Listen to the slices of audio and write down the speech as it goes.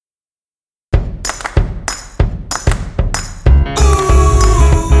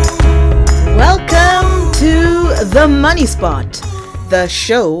The Money Spot, the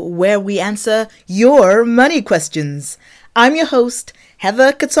show where we answer your money questions. I'm your host,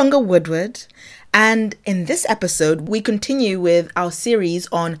 Heather Katsonga Woodward, and in this episode, we continue with our series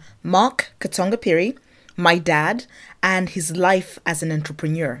on Mark Katsonga Phiri, my dad, and his life as an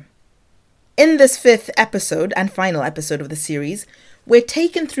entrepreneur. In this fifth episode and final episode of the series, we're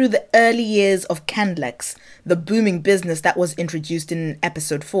taken through the early years of Candlex, the booming business that was introduced in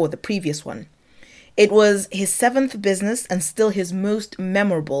episode 4, the previous one. It was his seventh business and still his most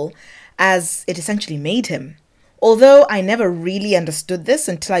memorable, as it essentially made him. Although I never really understood this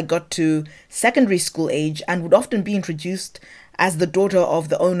until I got to secondary school age and would often be introduced as the daughter of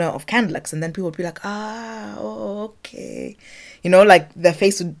the owner of Candlex, and then people would be like, okay. You know, like their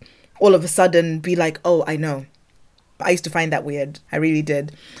face would all of a sudden be like, oh, I know. I used to find that weird. I really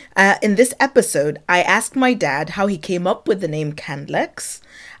did. In this episode, I asked my dad how he came up with the name Candlex,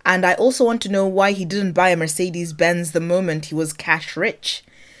 and I also want to know why he didn't buy a Mercedes-Benz the moment he was cash rich.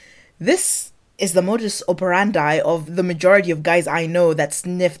 This is the modus operandi of the majority of guys I know that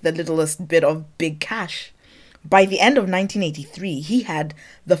sniff the littlest bit of big cash. By the end of 1983, he had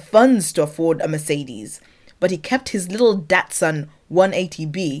the funds to afford a Mercedes, but he kept his little Datsun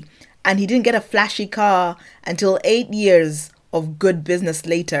 180B, and he didn't get a flashy car until 8 years of good business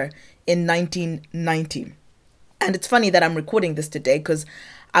later in 1990. And it's funny that I'm recording this today because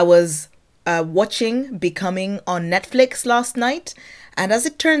I was watching Becoming on Netflix last night, and as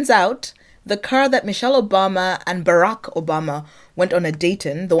it turns out, the car that Michelle Obama and Barack Obama went on a date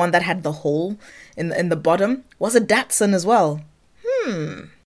in, the one that had the hole in the bottom, was a Datsun as well.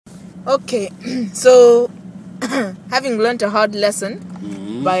 Okay, so having learned a hard lesson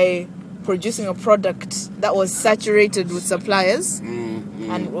by producing a product that was saturated with suppliers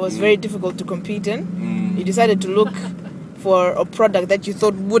and was very difficult to compete in, you decided to look for a product that you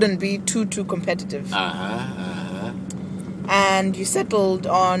thought wouldn't be too competitive. And you settled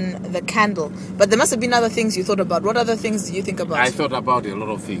on the candle. But there must have been other things you thought about. What other things did you think about? I thought about a lot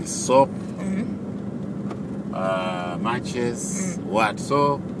of things. Soap, matches, what.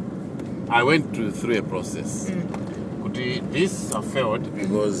 So I went through a process. This failed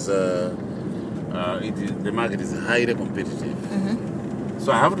because the market is highly competitive.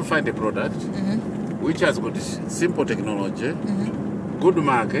 So I have to find a product which has got simple technology, good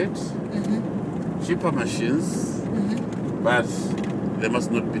market, cheaper machines, but there must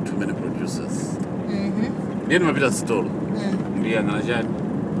not be too many producers. Then my bit store, the Angalian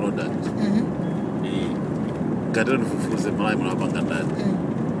product. The Gadon Fufuze Malay Munabangan.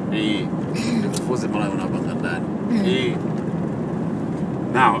 The Fufuze Malay Munabangan.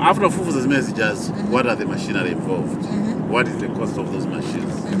 Now, after Fufuze's messages, what are the machinery involved? What is the cost of those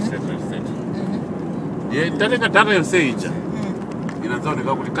machines, etc., etc. Ntateka data yonse ija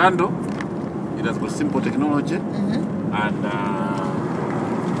inazooneka kuti kando it has got simple technology and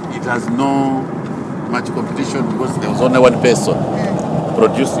it has no much competition because there was only one person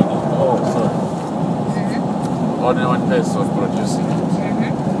producing it. Only one person producing it.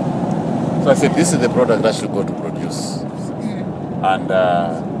 So I said, this is the product I should go to produce. And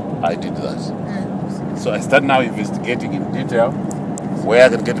I did that. So I start now investigating in detail where I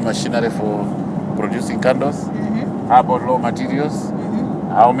can get machinery for producing candles, how about raw materials,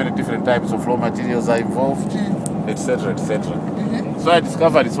 how many different types of raw materials are involved, etc., etc. So I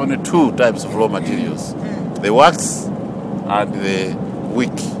discovered it's only two types of raw materials, the wax and the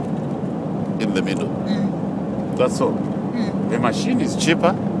wick in the middle. That's all. The machine is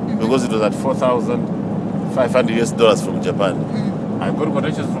cheaper because it was at $4,500 from Japan. I got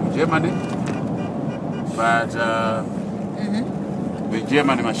connections from Germany, but the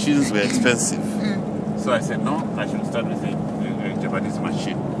German machines were expensive. So I said, no, I should start with a Japanese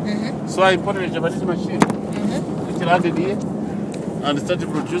machine. So I imported a Japanese machine, which landed here, and started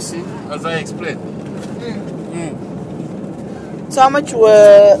producing as I explained. So how much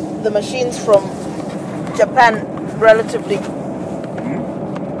were the machines from Japan relatively?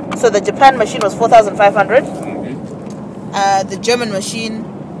 So the Japan machine was 4,500. The German machine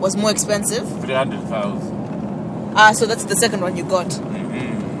was more expensive. 300,000. So that's the second one you got.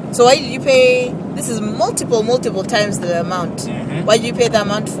 So why did you pay? This is multiple times the amount. Why did you pay the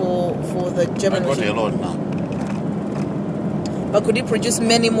amount for the German machine? I got a loan now. But could you produce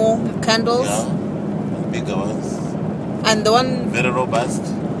many more candles? Yeah, bigger ones. And the one very robust.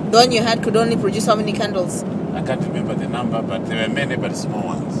 The one you had could only produce how many candles? I can't remember the number, but there were many, but small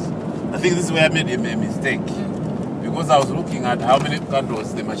ones. I think this is where I made a mistake. Because I was looking at how many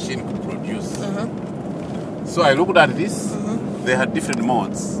candles the machine could produce. So I looked at this. They had different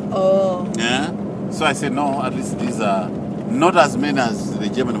modes. Yeah. So I said, no, at least these are not as many as the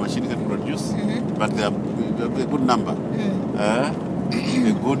German machine can produce, but they are good number, a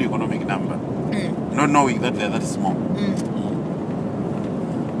good economic number, not knowing that they're that small.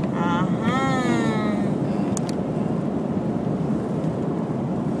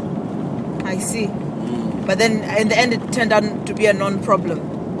 I see. But then in the end it turned out to be a non-problem.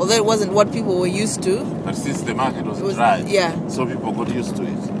 Although it wasn't what people were used to. But since the market was dry, so people got used to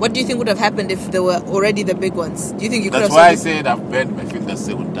it. What do you think would have happened if there were already the big ones? Do you think you could That's have... why I said I've burned my fingers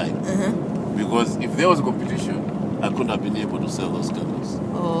second time. Because if there was competition, I couldn't have been able to sell those candles.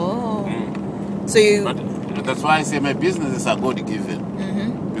 Oh. So you... But that's why I say my businesses are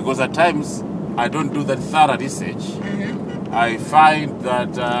God-given. Because at times, I don't do that thorough research. I find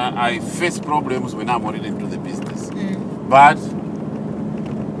that I face problems when I'm already into the business. But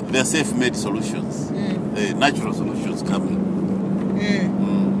they're self-made solutions. Natural solutions coming.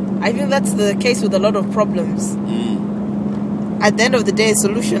 I think that's the case with a lot of problems. At the end of the day, a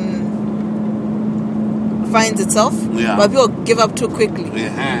solution finds itself, but people give up too quickly.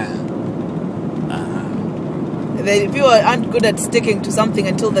 People aren't good at sticking to something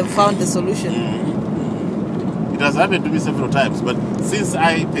until they've found the solution. It has happened to me several times, but since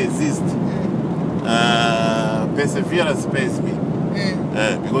I persist, perseverance pays me.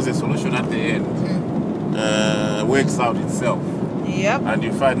 Because the solution at the end works out itself. Yep. And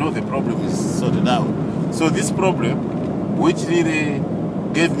you find, no, the problem is sorted out. So this problem, which really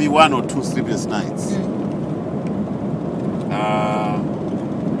gave me 1 or 2 sleepless nights,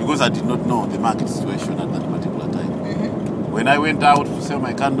 because I did not know the market situation at that particular time. When I went out to sell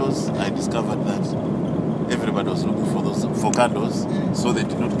my candles, I discovered that everybody was looking for candles, so they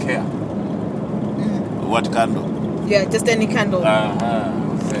did not care what candle. Yeah, just any candle.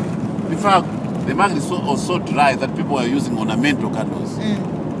 In fact, the market was so dry that people are using ornamental candles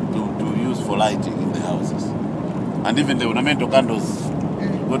to use for lighting in the houses. And even the ornamental candles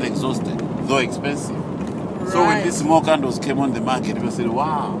got exhausted, though expensive. So when these small candles came on the market, people said,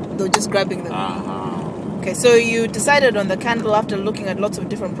 wow. They were just grabbing them. Okay, so you decided on the candle after looking at lots of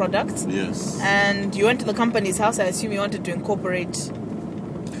different products. Yes. And you went to the company's house. I assume you wanted to incorporate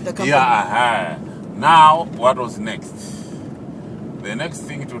the company. Now, what was next? The next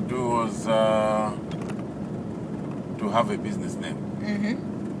thing to do was to have a business name.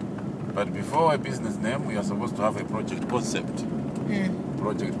 But before a business name, we are supposed to have a project concept,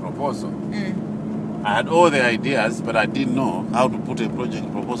 project proposal. I had all the ideas, but I didn't know how to put a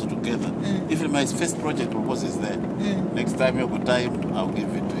project proposal together. Even my first project proposal is there. Next time you have good time, I'll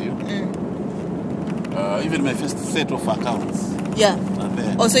give it to you. Even my first set of accounts. Yeah.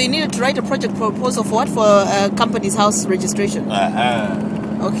 Oh, so you needed to write a project proposal for what? For a company's house registration?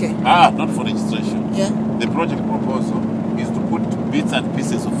 Okay. Not for registration. Yeah. The project proposal is to put bits and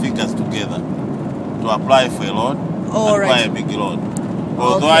pieces of figures together to apply for a loan and buy a big loan.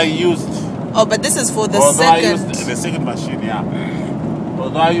 Although I used... Oh, but this is for the second... I used the second machine,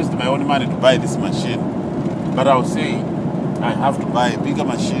 Although I used my own money to buy this machine, but I was saying I have to buy a bigger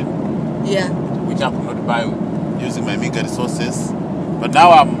machine. Yeah. Which I could not buy using my meager resources. But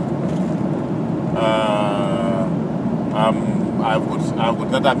now I've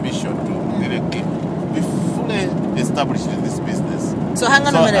got that ambition to directly be fully established in this business. So hang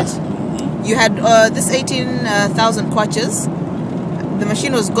on a minute. You had this 18,000 kwaches. The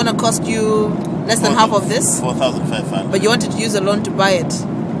machine was going to cost you less than half of this? 4,500. But you wanted to use a loan to buy it?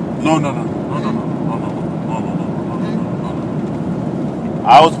 No.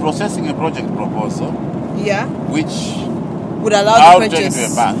 I was processing a project proposal. Yeah. Which would allow the purchase. Take it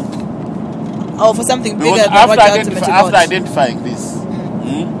to a bank. Oh, for something bigger because than what you ultimately got. After identifying this,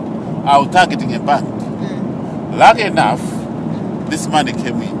 I was targeting a bank. Lucky enough, this money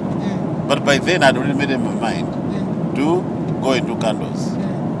came in. But by then, I'd already made up my mind to go into candles.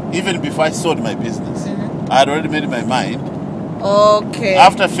 Even before I sold my business, I had already made my mind. Okay.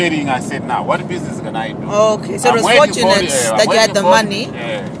 After failing, I said, now, what business can I do? Okay, so it was fortunate that you had the money.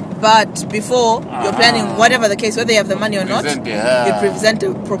 But before you're planning, whatever the case, whether you have the money or not, you present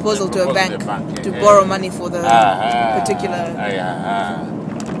a proposal to a bank to borrow money for the particular...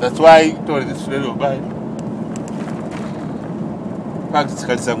 That's why I told the student of mine.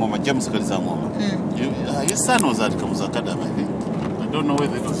 James Katsonga. His son was at Kamu's Academy, I think. I don't know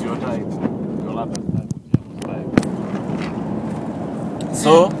whether it was your time.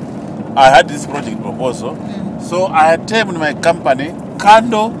 So, I had this project proposal. So, I had termed my company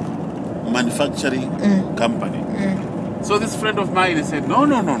Candle Manufacturing Company. So, this friend of mine said, no.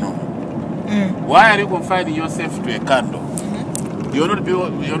 Why are you confining yourself to a candle? You're not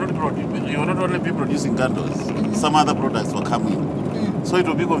only be producing candles. Some other products will come in. So, it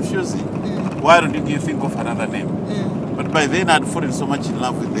will be confusing. Why don't you think of another name? But by then, I'd fallen so much in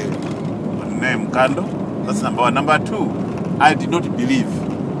love with the name Candle That's number one. Number two, I did not believe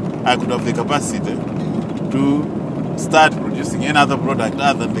I could have the capacity to start producing any other product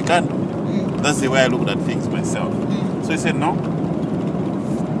other than the candle. That's the way I looked at things myself. So he said, no,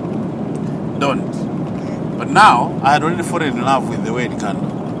 don't. But now, I had already fallen in love with the word candle.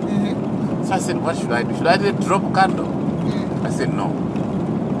 So I said, what should I do? Should I drop candle? I said, no.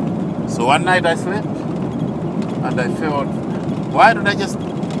 So one night I slept, and I felt, why don't I just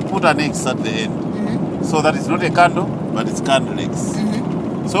put an X at the end? So that it's not a candle, but it's candle X.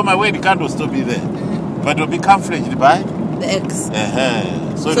 So my word candle will still be there. But it will be camouflaged by the X.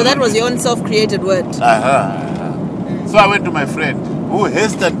 So that was your own self-created word. So I went to my friend who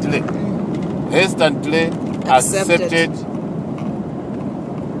hastily accepted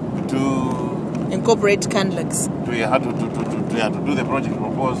to incorporate Candlex. To do the project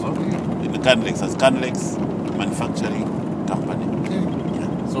proposal in the Candlex as Candlex manufacturing company.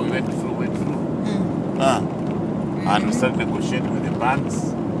 So we went through. And we started negotiating with the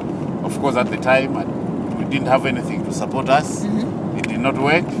banks. Of course, at the time, we didn't have anything to support us. It did not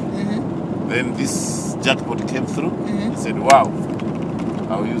work. Then this jackpot came through. He said, wow,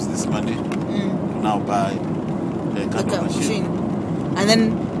 I'll use this money to now buy a candle machine. And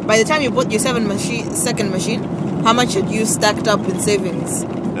then by the time you bought your second machine, how much had you stacked up in savings?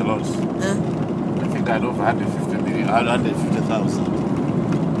 A lot. I think I had over 150,000.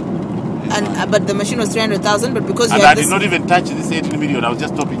 But the machine was 300,000, but because I did not even touch this 18 million, I was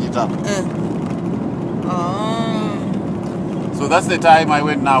just topping it up. So that's the time I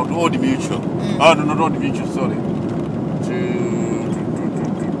went now to Old Mutual. Oh no, not Old Mutual, sorry.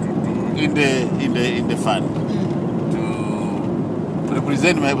 In the fund. To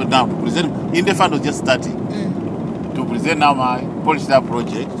represent my in the fund was just starting. To present now my polished up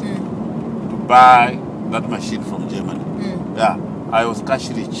project to buy that machine from Germany. I was cash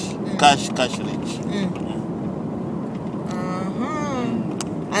rich. Cash rich.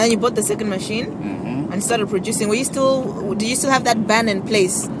 And then you bought the second machine and started producing. Did you still have that ban in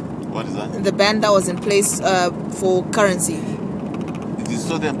place? What is that? The ban that was in place for currency. It is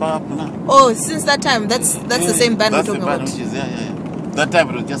still there up now. Oh, since that time, that's the same ban we're talking about. Which is, that time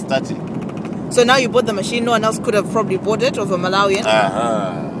it was just starting. So now you bought the machine. No one else could have probably bought it of a Malawian.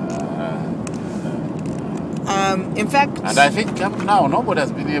 In fact, and I think up now nobody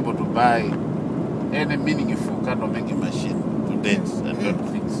has been able to buy any meaningful candle making machine to date. I don't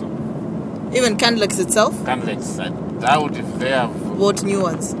think so. Even Candlex itself? Candlex, I doubt if they have bought new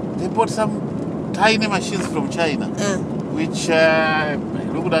ones. They bought some tiny machines from China, which I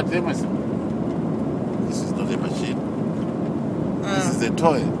looked at them and said, this is not a machine. This is a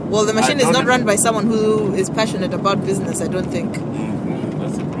toy. Well, the machine is not run by someone who is passionate about business, I don't think.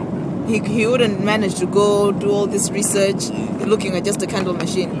 That's a problem. He wouldn't manage to go do all this research looking at just a candle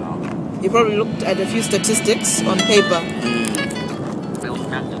machine. He probably looked at a few statistics on paper.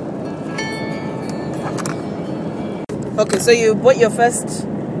 Okay, so you bought your first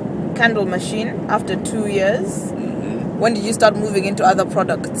candle machine after 2 years. When did you start moving into other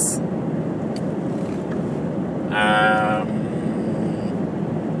products?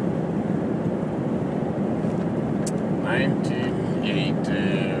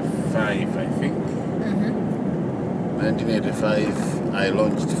 1985, I think. 1985, I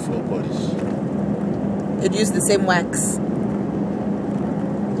launched floor polish. It used the same wax.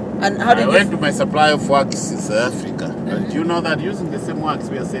 And how did I went to my supplier of wax in South Africa. And you know that using the same wax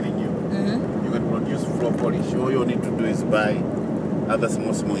we are selling you, you can produce floor polish. All you need to do is buy other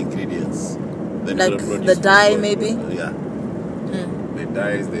small ingredients. Then like the dye, maybe? Yeah. The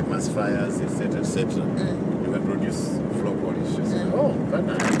dyes, the emulsifiers, etc., etc. You can produce floor polish. I said, oh,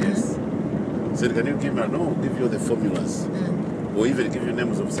 yes. Said, can you give me? No, give you the formulas. Or even give you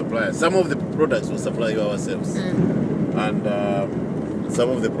names of suppliers. Some of the products will supply you ourselves. And some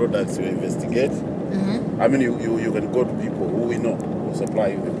of the products we investigate. I mean, you can go to people who we know who supply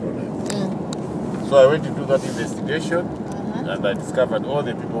you the product. So I went to do that investigation, and I discovered all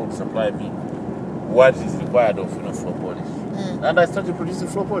the people who supply me what is required of floor polish. And I started producing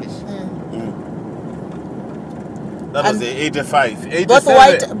floor polish. That was the 85.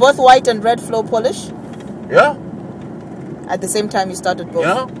 Both white and red floor polish? Yeah. At the same time you started both?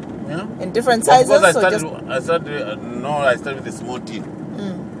 Yeah. In different sizes? Of course, I started with the small tin.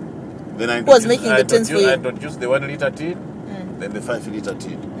 Then I was making the tins for you? I introduced the 1 liter tin, then the 5 liter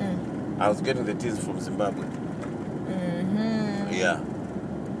tin. I was getting the tins from Zimbabwe. Yeah.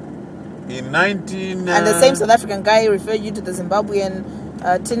 In 19... And the same South African guy referred you to the Zimbabwean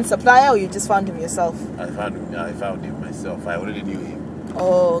tin supplier, or you just found him yourself? I found him myself. I already knew him.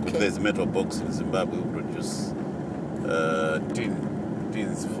 Oh, okay. There's metal box in Zimbabwe who produce tin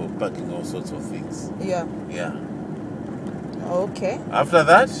pins for packing all sorts of things. Yeah. Yeah. Okay. After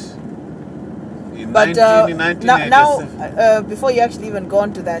that, in But 1987. now, before you actually even go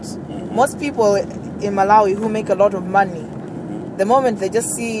on to that, most people in Malawi who make a lot of money, the moment they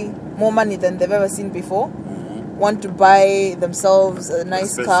just see more money than they've ever seen before, want to buy themselves a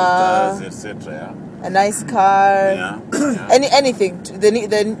nice expensive car, cars, etc. a nice car, Yeah. anything.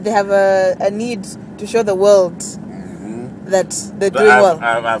 They have a need to show the world that they're doing well.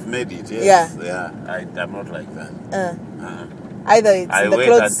 I've made it. Yes. Yeah. I'm not like that. Either it's I in the wait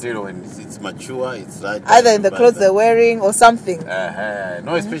clothes, until when it's mature, it's right. either in the clothes they're wearing or something.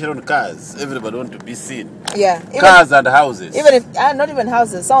 No, especially on cars. Everybody want to be seen. Yeah, Cars and houses. Even if not even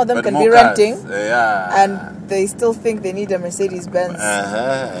houses, some of them But can more be cars. renting, Yeah. and they still think they need a Mercedes Benz.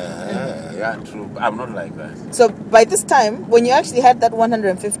 Yeah, true. I'm not like that. So by this time, when you actually had that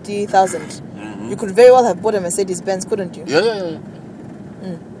 150,000, you could very well have bought a Mercedes Benz, couldn't you? Yeah.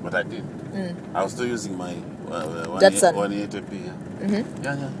 But I didn't. I was still using my Datsun. 180p.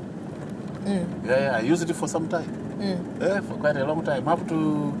 Yeah. I used it for some time. Yeah, for quite a long time. Up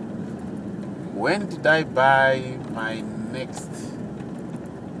to when did I buy my next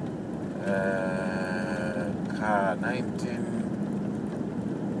car?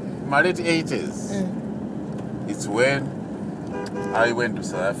 My late 80s. It's when I went to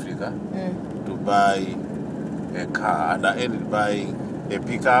South Africa to buy a car, and I ended up buying a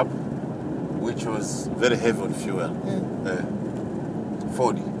pickup which was very heavy on fuel.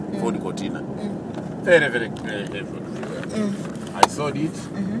 Ford Cortina. Very, very, very heavy on fuel. I sold it,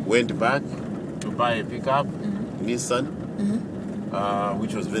 went back to buy a pickup, Nissan,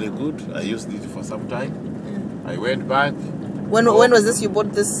 which was very good. I used it for some time. I went back. When was this you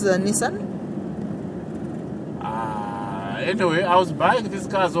bought this Nissan? Anyway, I was buying these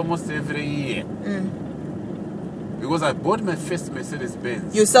cars almost every year. Because I bought my first Mercedes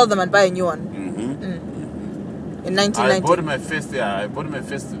Benz. You sell them and buy a new one. In 1990. I bought my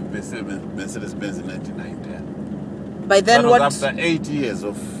first Mercedes Benz in 1990. Yeah. By then, that was what? After 8 years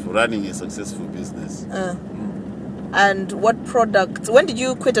of running a successful business. And what products? When did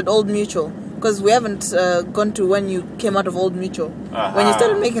you quit at Old Mutual? Because we haven't gone to when you came out of Old Mutual. When you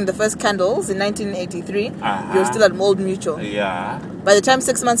started making the first candles in 1983, you were still at Old Mutual. Yeah. By the time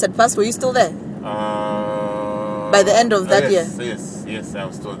 6 months had passed, were you still there? By the end of that year? Yes, I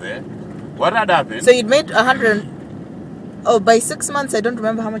was still there. What had happened? So you'd made 100. Oh, by 6 months, I don't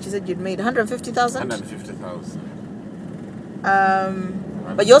remember how much you said you'd made. 150,000? 150,000.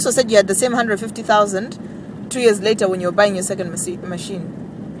 But you also said you had the same 150,000 2 years later when you were buying your second machine.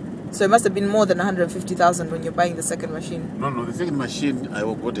 So it must have been more than 150,000 when you're buying the second machine. No, the second machine I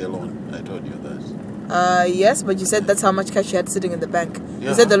got a loan. I told you that. Yes, but you said that's how much cash you had sitting in the bank. Yeah.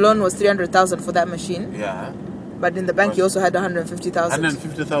 You said the loan was 300,000 for that machine. Yeah. But in the bank you also had 150,000.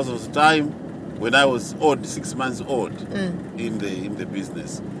 150,000 was the time when I was 6 months old in the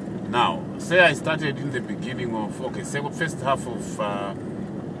business. Now, say I started in the beginning of first half of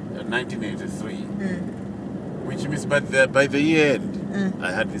 1983, which means by the year end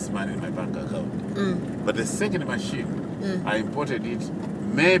I had this money in my bank account. But the second machine I imported it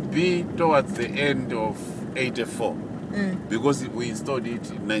maybe towards the end of 84 because we installed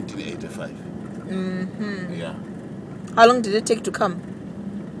it in 1985. Yeah. How long did it take to come?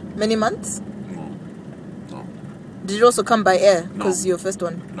 Many months? No. Did it also come by air? Because No. your first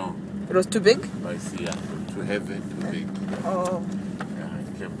one? No. It was too big? By sea, yeah. Too heavy, too big. Oh. Yeah,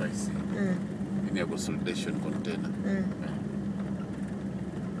 it came by sea. In a consolidation container.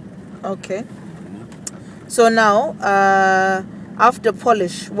 Okay. So now, after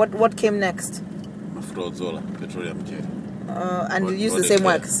polish, what came next? Mafrozola, petroleum jelly. And you use the same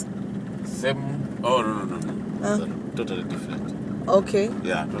wax? Same? Oh, no. Totally different. Okay.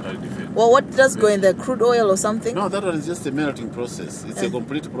 Yeah, totally different. Well, what does go in there? Crude oil or something? No, that one is just a melting process. It's a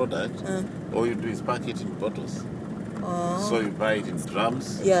complete product. All you do is pack it in bottles. So you buy it in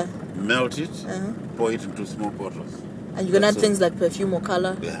drums, melt it, pour it into small bottles. And you can add things like perfume or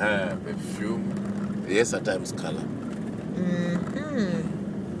color? Yeah, perfume. Yes, at times color.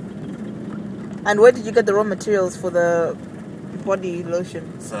 And where did you get the raw materials for the body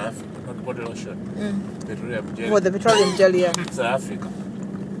lotion? South Africa, not body lotion. Petroleum jelly. For the petroleum jelly, yeah. South Africa.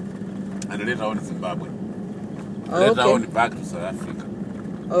 And later on Zimbabwe. Oh, Later okay. on back to South Africa.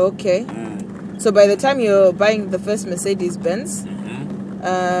 Okay. So by the time you're buying the first Mercedes Benz,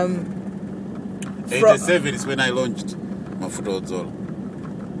 87 is when I launched Mafuta Odzola.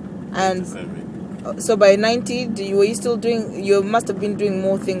 and 87. so by 90, were you still doing? You must have been doing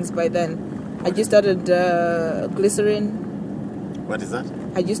more things by then. Had you started glycerin? What is that?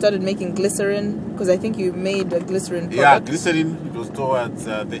 had you started making glycerin? Because I think you made a glycerin product. Yeah, glycerin, it was towards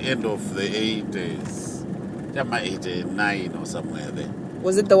the end of the 80s. Yeah, 89 or somewhere there.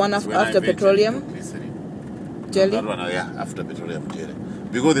 Was it the one after petroleum? Glycerin. Jelly? That one, yeah, after petroleum jelly.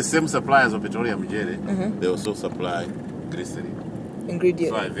 Because the same suppliers of petroleum jelly, they also supply glycerin.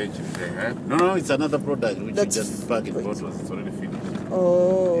 Ingredient. So I eventually no, it's another product which you just pack in bottles. It's already finished.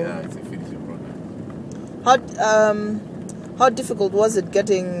 Oh. Yeah, it's a finishing product. How difficult was it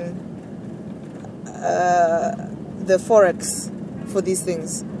getting the forex for these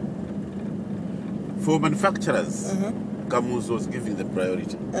things? For manufacturers, Camus was giving them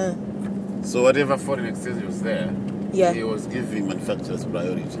priority. So whatever foreign exchange was there, he was giving manufacturers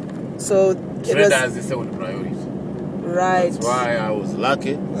priority. So traders the second priority. Right. That's why I was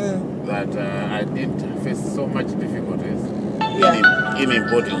lucky that I didn't face so much difficulties in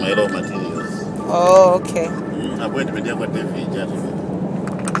importing my raw materials. Oh, okay.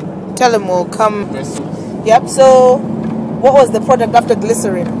 Tell him we'll come. Yep. So, what was the product after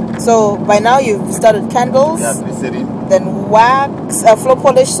glycerin? So by now you've started candles. Yeah, glycerin. Then wax, floor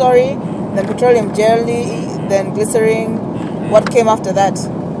polish. Sorry. Then petroleum jelly. Then glycerin. What came after that?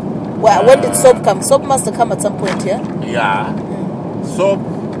 Well, when did soap come? Soap must have come at some point, yeah? Yeah. Soap,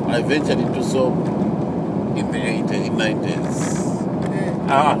 I ventured into soap in the 90s.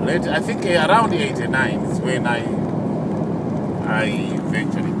 I think around 89 is when I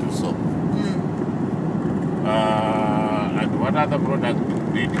ventured into soap. And what other product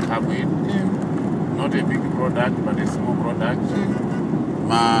did come in? Not a big product, but a small product.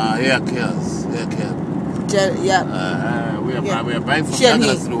 My hair care. We are buying from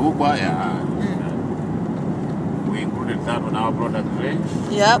Douglas Ruhukwa. We included that on our product range.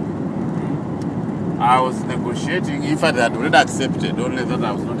 Yep. I was negotiating. In fact, I had already accepted, only that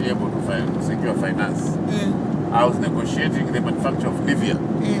I was not able to secure finance. I was negotiating the manufacture of Nivea.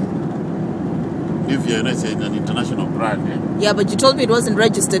 Nivea, it's an international brand. Yeah, but you told me it wasn't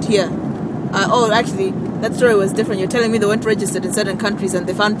registered here. Actually, that story was different. You're telling me they weren't registered in certain countries and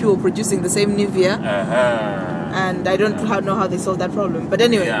they found people producing the same Nivea. And I don't know how they solved that problem. But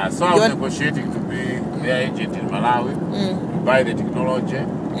anyway. Yeah, so I was negotiating to be their agent in Malawi, to buy the technology.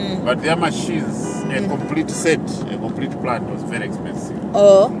 But their machines, a complete set, a complete plant was very expensive.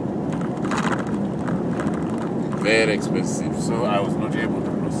 Oh. Very expensive. So I was not able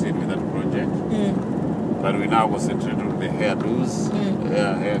to proceed with that project. But we now concentrate on the hairdos,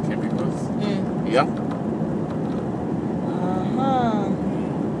 hair chemicals. Yeah.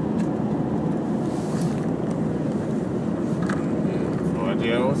 What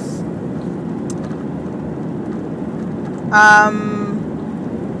else?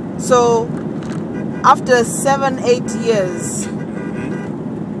 So after 7-8 years,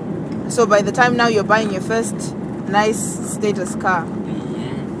 so by the time now you're buying your first nice status car,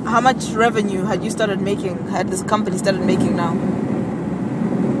 how much revenue had you started making? Had this company started making now?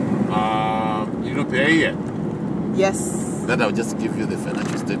 Per year? Yes. That I'll just give you the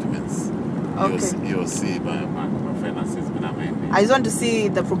financial statements. Okay. You'll see my finances. I just want to see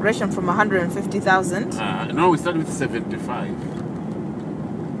the progression from 150,000. No, we started with 75.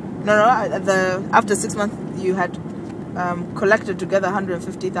 No. After 6 months, you had collected together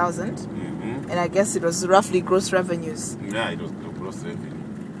 150,000, and I guess it was roughly gross revenues. Yeah, it was gross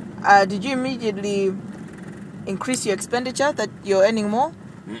revenue. Did you immediately increase your expenditure that you're earning more?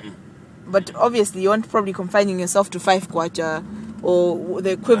 But obviously, you weren't probably confining yourself to 5 kwacha or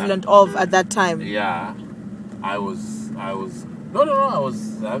the equivalent of at that time. Yeah, I was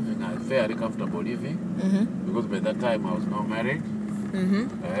having a fairly comfortable living because by that time I was not married.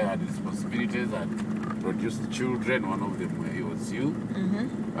 I had responsibilities. I produced children. One of them was you,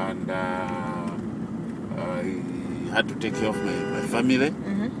 and I had to take care of my family.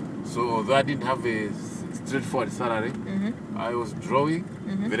 So although I didn't have a straightforward salary, I was drawing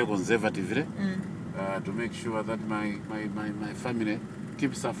very conservatively to make sure that my family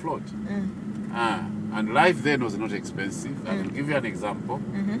keeps afloat. And life then was not expensive. I will give you an example.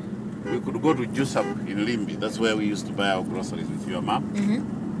 We could go to Jusap in Limbi. That's where we used to buy our groceries with your mom.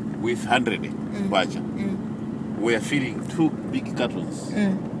 With 100 kwacha. We are filling 2 big cartons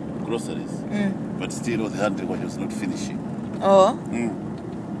groceries. But still the 100 kwacha was not finishing. Oh.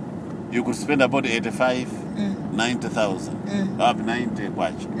 You could spend about 85, 90,000, up 90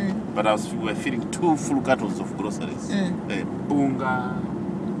 kwacha. But we were filling 2 full cartons of groceries. Bunga,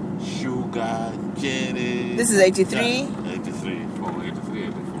 sugar, jelly. This is 83? Yeah, 83,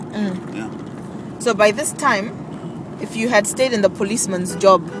 84. Yeah. So by this time, if you had stayed in the policeman's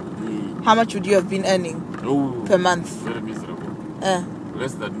job, how much would you have been earning per month? Very miserable.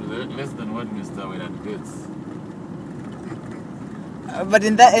 Less than what Mr. Wayland gets. But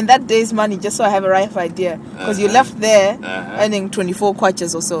in that day's money, just so I have a rough idea, because you left there earning 24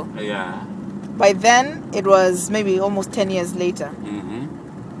 kwaches or so. Yeah. By then, it was maybe almost 10 years later. Mm-hmm.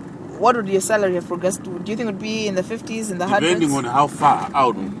 What would your salary have progressed to? Do you think it would be in the 50s, in the Depending 100s? on how far I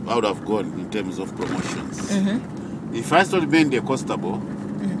would have gone in terms of promotions. Mm-hmm. If I started being the constable,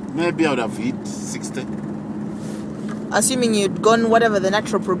 maybe I would have hit 60. Assuming you'd gone whatever the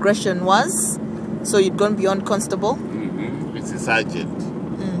natural progression was, so you'd gone beyond constable? Mm-hmm. It's a sergeant.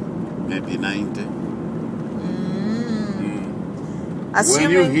 Maybe 90.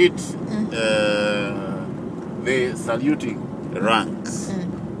 Assuming... When you hit the saluting ranks,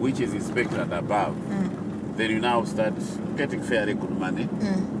 which is inspector and above, then you now start getting fairly good money.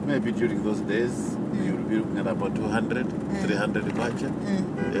 Maybe during those days, you'll be looking at about 200, 300 kwacha.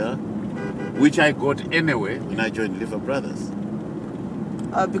 Yeah. Which I got anyway when I joined Liver Brothers.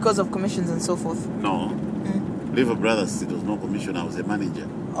 Because of commissions and so forth? No. Liver Brothers, it was no commission, I was a manager.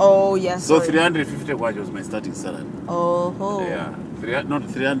 Oh, yes. So 350 kwacha was my starting salary. Oh. Yeah. Not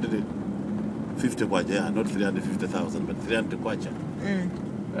 350 kwacha, yeah, not 350,000, but 300 kwacha.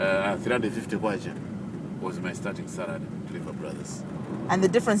 350 kwacha was my starting salary at Liver Brothers. And the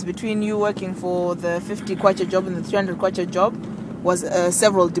difference between you working for the 50 kwacha job and the 300 kwacha job was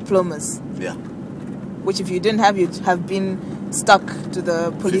several diplomas. Yeah. Which if you didn't have, you'd have been stuck to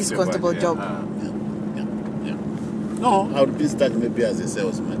the police 50 constable kwacha, job. Yeah. No, I would be stuck maybe as a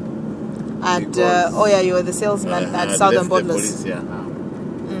salesman. At you were the salesman at Southern Bottlers. Police, yeah.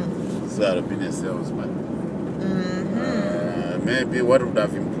 So I'd have been a salesman. Maybe what would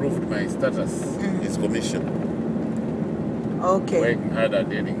have improved my status is commission. Okay. Working hard at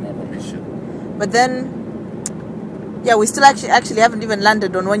getting more commission. But then, we still actually haven't even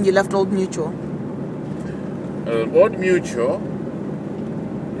landed on when you left Old Mutual. Old Mutual,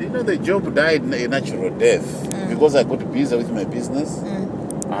 the job died a natural death because I got busy with my business.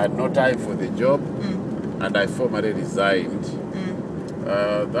 I had no time for the job, and I formally resigned.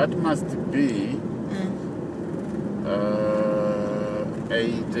 That must be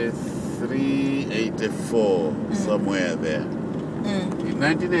 83, 84, somewhere there. In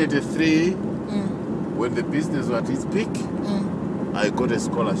 1983, when the business was at its peak, I got a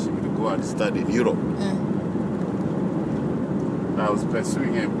scholarship to go and study in Europe. I was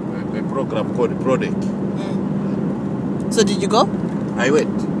pursuing a program called Product. So did you go? I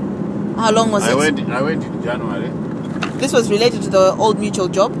went. How long was it? I went in January. This was related to the Old Mutual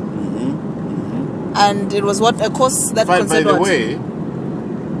job? And it was what? A course that concerned what?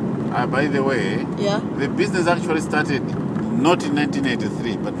 By the way, the business actually started not in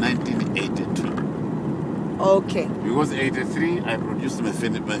 1983, but 1982. Okay. Because 83, I produced my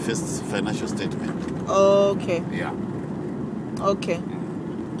first financial statement. Okay. Yeah. Okay.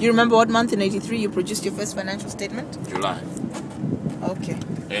 Do you remember what month in 83 you produced your first financial statement? July. Okay.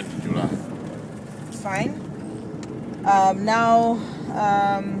 End July. Fine.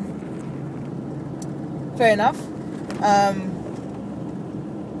 Fair enough.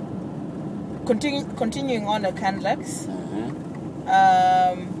 Continuing on at Canlex.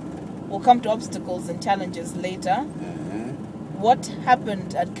 We'll come to obstacles and challenges later. What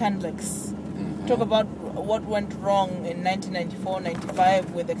happened at Canlex? Talk about what went wrong in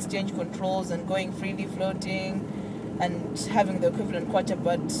 1994-95 with exchange controls and going freely floating and having the equivalent kwacha,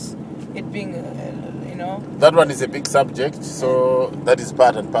 but it being, That one is a big subject, so that is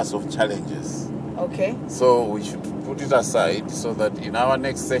part and parcel of challenges. Okay. So we should put it aside so that in our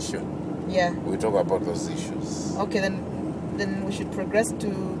next session, we talk about those issues. Okay, then we should progress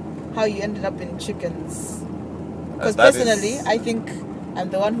to how you ended up in chickens. Because personally, I think I'm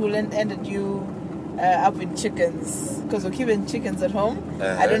the one who ended you up in chickens. Because we're keeping chickens at home.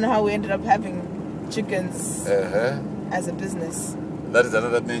 I don't know how we ended up having chickens as a business. That is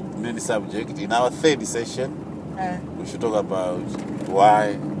another main subject. In our third session, we should talk about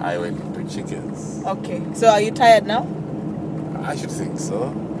why I went into chickens. Okay. So are you tired now? I should think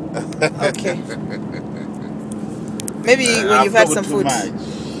so. Okay. Maybe when you've had some food. Much.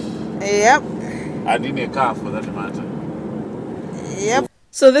 Yep. And in a car for that matter. Yep.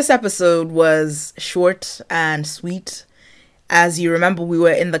 So this episode was short and sweet. As you remember, we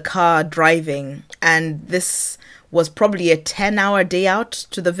were in the car driving, and this was probably a 10-hour day out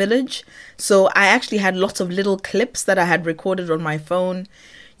to the village. So I actually had lots of little clips that I had recorded on my phone.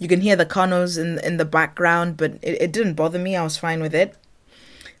 You can hear the canos in the background, but it didn't bother me. I was fine with it.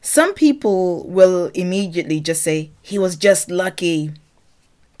 Some people will immediately just say, he was just lucky.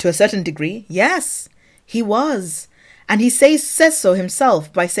 To a certain degree, yes, he was. And he says so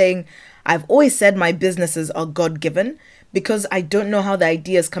himself by saying, I've always said my businesses are God-given because I don't know how the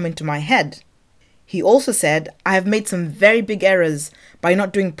ideas come into my head. He also said, I have made some very big errors by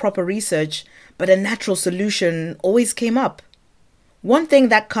not doing proper research, but a natural solution always came up. One thing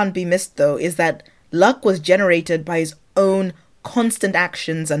that can't be missed though is that luck was generated by his own constant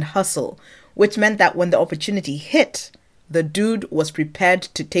actions and hustle, which meant that when the opportunity hit, the dude was prepared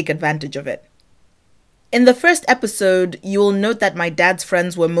to take advantage of it. In the first episode, you will note that my dad's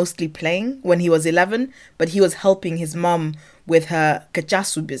friends were mostly playing when he was 11, but he was helping his mom with her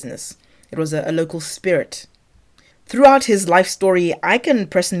kachasu business. It was a local spirit. Throughout his life story, I can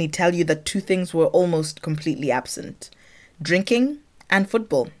personally tell you that two things were almost completely absent: drinking and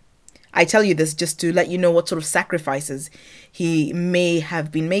football. I tell you this just to let you know what sort of sacrifices he may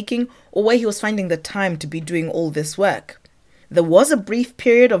have been making or where he was finding the time to be doing all this work. There was a brief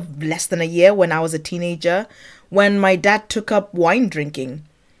period of less than a year when I was a teenager when my dad took up wine drinking.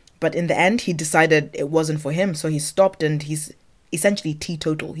 But in the end, he decided it wasn't for him, so he stopped, and he's essentially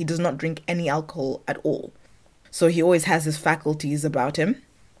teetotal. He does not drink any alcohol at all. So he always has his faculties about him.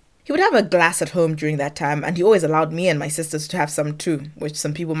 He would have a glass at home during that time, and he always allowed me and my sisters to have some too, which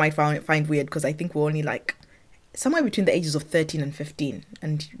some people might find weird because I think we're only like somewhere between the ages of 13 and 15.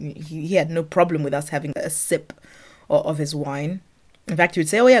 And he had no problem with us having a sip of his wine. In fact, he would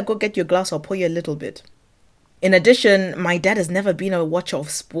say, oh yeah, go get your glass, I'll pour you a little bit. In addition, my dad has never been a watcher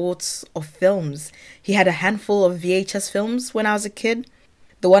of sports or films. He had a handful of VHS films when I was a kid.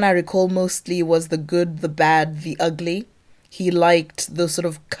 The one I recall mostly was The Good, the Bad, the Ugly. He liked those sort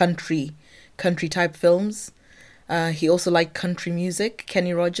of country type films. He also liked country music.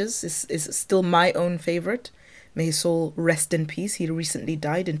 Kenny Rogers is still my own favorite. May his soul rest in peace. He recently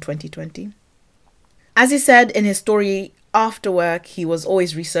died in 2020. As he said in his story, after work, he was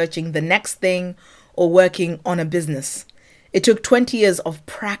always researching the next thing or working on a business. It took 20 years of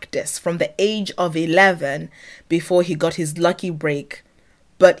practice from the age of 11 before he got his lucky break.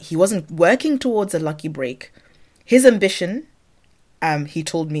 But he wasn't working towards a lucky break. His ambition, he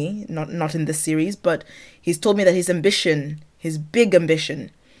told me, not in this series, but he's told me that his big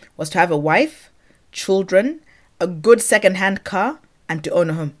ambition, was to have a wife, children, a good second-hand car, and to own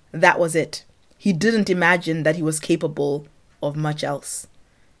a home. That was it. He didn't imagine that he was capable of much else.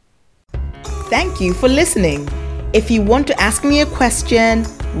 Thank you for listening. If you want to ask me a question,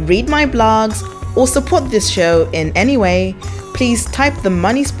 read my blogs, or support this show in any way, please type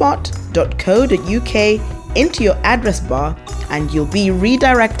themoneyspot.co.uk into your address bar and you'll be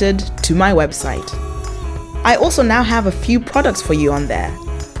redirected to my website. I also now have a few products for you on there.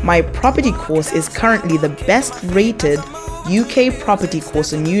 My property course is currently the best rated UK property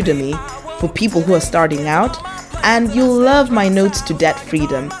course on Udemy for people who are starting out, and you'll love my notes to debt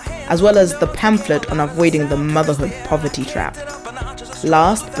freedom, as well as the pamphlet on avoiding the motherhood poverty trap.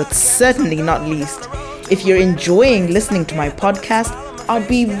 Last but certainly not least, if you're enjoying listening to my podcast, I'd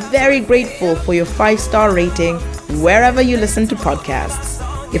be very grateful for your 5-star rating wherever you listen to podcasts.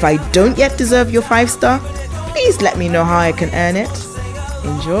 If I don't yet deserve your 5-star, please let me know how I can earn it.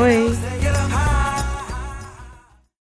 Enjoy!